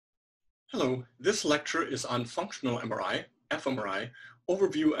Hello, this lecture is on functional MRI, fMRI,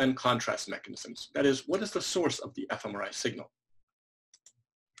 overview and contrast mechanisms. That is, what is the source of the fMRI signal?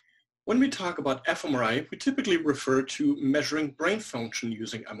 When we talk about fMRI, we typically refer to measuring brain function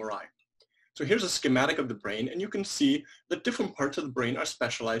using MRI. So here's a schematic of the brain, and you can see that different parts of the brain are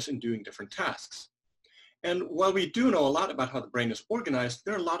specialized in doing different tasks. And while we do know a lot about how the brain is organized,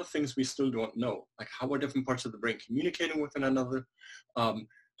 there are a lot of things we still don't know, like how are different parts of the brain communicating with one another,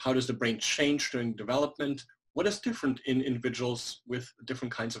 how does the brain change during development? What is different in individuals with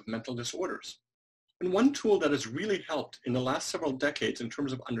different kinds of mental disorders? And one tool that has really helped in the last several decades in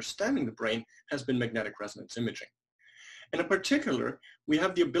terms of understanding the brain has been magnetic resonance imaging. And in particular, we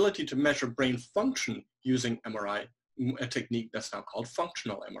have the ability to measure brain function using MRI, a technique that's now called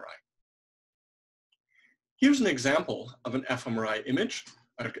functional MRI. Here's an example of an fMRI image,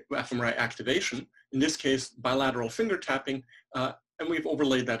 fMRI activation, in this case bilateral finger tapping, and we've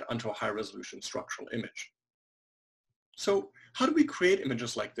overlaid that onto a high-resolution structural image. So how do we create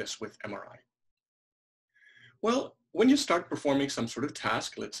images like this with MRI? Well, when you start performing some sort of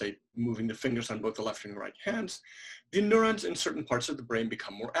task, let's say moving the fingers on both the left and right hands, the neurons in certain parts of the brain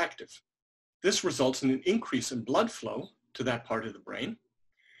become more active. This results in an increase in blood flow to that part of the brain,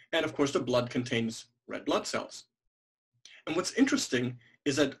 and of course the blood contains red blood cells. And what's interesting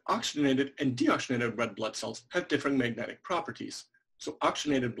is that oxygenated and deoxygenated red blood cells have different magnetic properties. So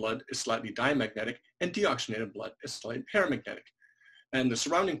oxygenated blood is slightly diamagnetic and deoxygenated blood is slightly paramagnetic. And the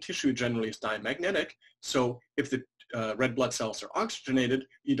surrounding tissue generally is diamagnetic. So if the red blood cells are oxygenated,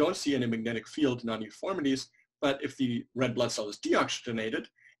 you don't see any magnetic field non-uniformities. But if the red blood cell is deoxygenated,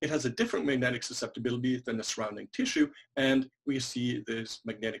 it has a different magnetic susceptibility than the surrounding tissue, and we see this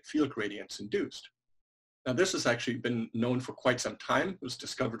magnetic field gradients induced. Now, this has actually been known for quite some time. It was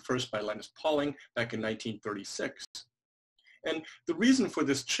discovered first by Linus Pauling back in 1936. And the reason for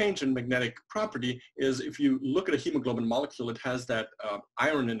this change in magnetic property is if you look at a hemoglobin molecule, it has that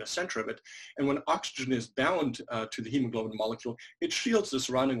iron in the center of it. And when oxygen is bound to the hemoglobin molecule, it shields the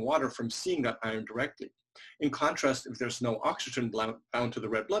surrounding water from seeing that iron directly. In contrast, if there's no oxygen bound to the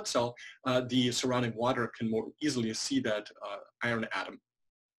red blood cell, the surrounding water can more easily see that iron atom.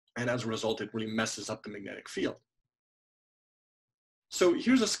 And as a result, it really messes up the magnetic field. So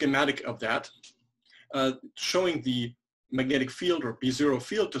here's a schematic of that, showing the magnetic field or B0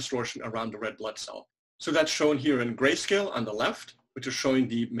 field distortion around the red blood cell. So that's shown here in grayscale on the left, which is showing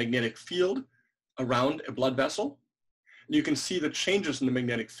the magnetic field around a blood vessel. And you can see the changes in the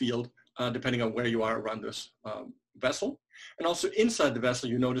magnetic field depending on where you are around this vessel. And also inside the vessel,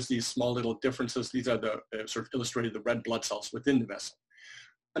 you notice these small little differences. These are the sort of illustrated the red blood cells within the vessel.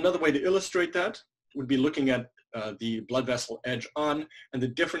 Another way to illustrate that would be looking at the blood vessel edge on, and the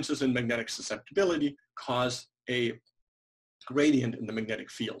differences in magnetic susceptibility cause a gradient in the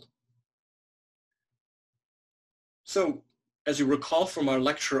magnetic field. So as you recall from our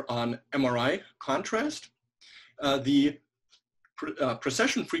lecture on MRI contrast, the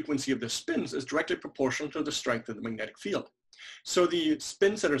precession frequency of the spins is directly proportional to the strength of the magnetic field. So the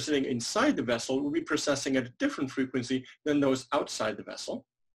spins that are sitting inside the vessel will be precessing at a different frequency than those outside the vessel.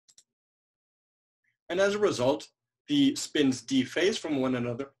 And as a result, the spins dephase from one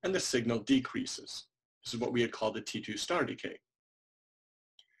another and the signal decreases. This is what we had called the T2 star decay.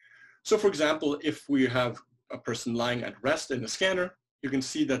 So for example, if we have a person lying at rest in the scanner, you can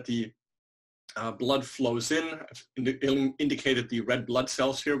see that the blood flows in. I've indicated the red blood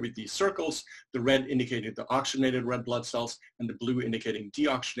cells here with these circles, the red indicating the oxygenated red blood cells, and the blue indicating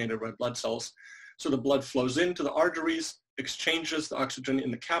deoxygenated red blood cells. So the blood flows into the arteries, exchanges the oxygen in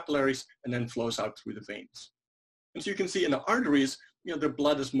the capillaries, and then flows out through the veins. And so you can see in the arteries, the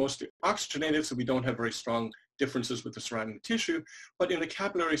blood is mostly oxygenated, so we don't have very strong differences with the surrounding tissue. But in the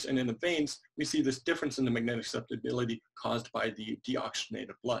capillaries and in the veins, we see this difference in the magnetic susceptibility caused by the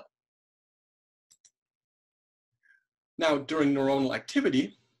deoxygenated blood. Now, during neuronal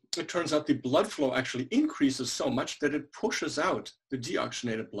activity, it turns out the blood flow actually increases so much that it pushes out the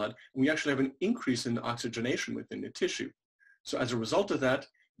deoxygenated blood, and we actually have an increase in oxygenation within the tissue. So as a result of that,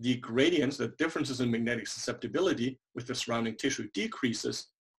 the gradients, the differences in magnetic susceptibility with the surrounding tissue decreases,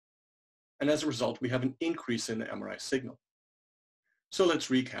 and as a result, we have an increase in the MRI signal. So let's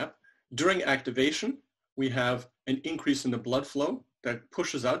recap. During activation, we have an increase in the blood flow that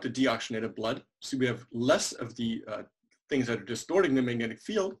pushes out the deoxygenated blood, so we have less of the things that are distorting the magnetic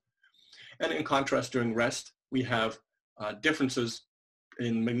field. And in contrast, during rest, we have differences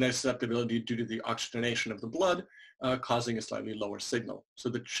in magnetic susceptibility due to the oxygenation of the blood, causing a slightly lower signal. So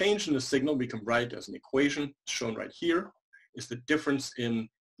the change in the signal we can write as an equation shown right here is the difference in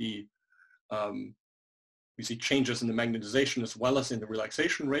the, we see changes in the magnetization as well as in the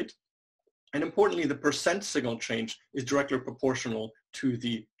relaxation rate. And importantly, the percent signal change is directly proportional to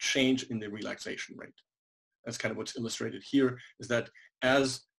the change in the relaxation rate. That's kind of what's illustrated here, is that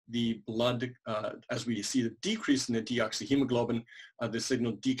as the blood, as we see the decrease in the deoxyhemoglobin, the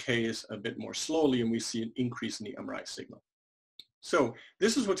signal decays a bit more slowly, and we see an increase in the MRI signal. So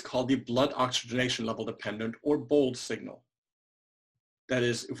this is what's called the blood oxygenation level dependent, or BOLD signal. That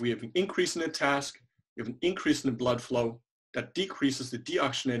is, if we have an increase in the task, we have an increase in the blood flow, that decreases the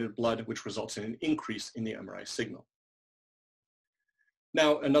deoxygenated blood, which results in an increase in the MRI signal.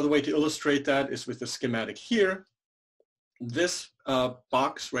 Now, another way to illustrate that is with the schematic here. This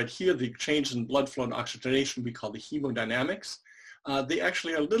box right here, the change in blood flow and oxygenation, we call the hemodynamics. They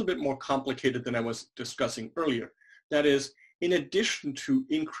actually are a little bit more complicated than I was discussing earlier. That is, in addition to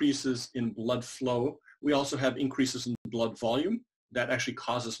increases in blood flow, we also have increases in blood volume. That actually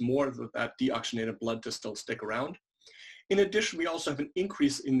causes more of that deoxygenated blood to still stick around. In addition, we also have an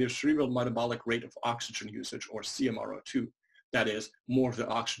increase in the cerebral metabolic rate of oxygen usage, or CMRO2. That is, more of the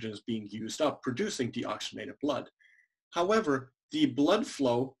oxygen is being used up, producing deoxygenated blood. However, the blood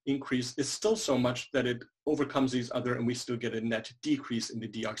flow increase is still so much that it overcomes these other, and we still get a net decrease in the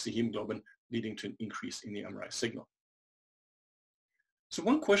deoxyhemoglobin, leading to an increase in the MRI signal. So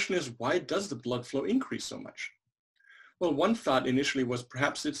one question is, why does the blood flow increase so much? Well, one thought initially was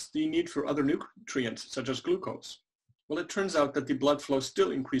perhaps it's the need for other nutrients, such as glucose. Well, it turns out that the blood flow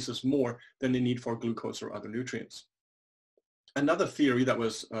still increases more than the need for glucose or other nutrients. Another theory that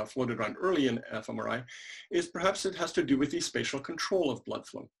was floated around early in fMRI is perhaps it has to do with the spatial control of blood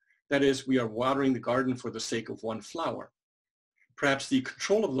flow. That is, we are watering the garden for the sake of one flower. Perhaps the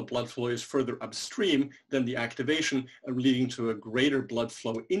control of the blood flow is further upstream than the activation, leading to a greater blood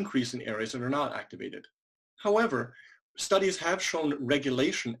flow increase in areas that are not activated. However, studies have shown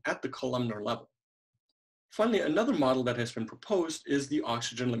regulation at the columnar level. Finally, another model that has been proposed is the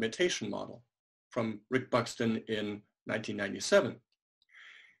oxygen limitation model from Rick Buxton in 1997.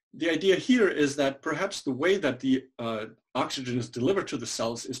 The idea here is that perhaps the way that the oxygen is delivered to the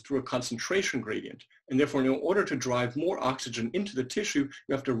cells is through a concentration gradient. And therefore, in order to drive more oxygen into the tissue,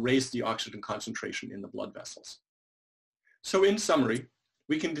 you have to raise the oxygen concentration in the blood vessels. So in summary,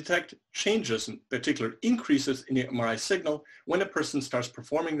 we can detect changes, in particular increases in the MRI signal when a person starts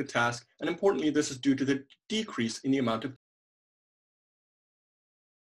performing the task. And importantly, this is due to the decrease in the amount of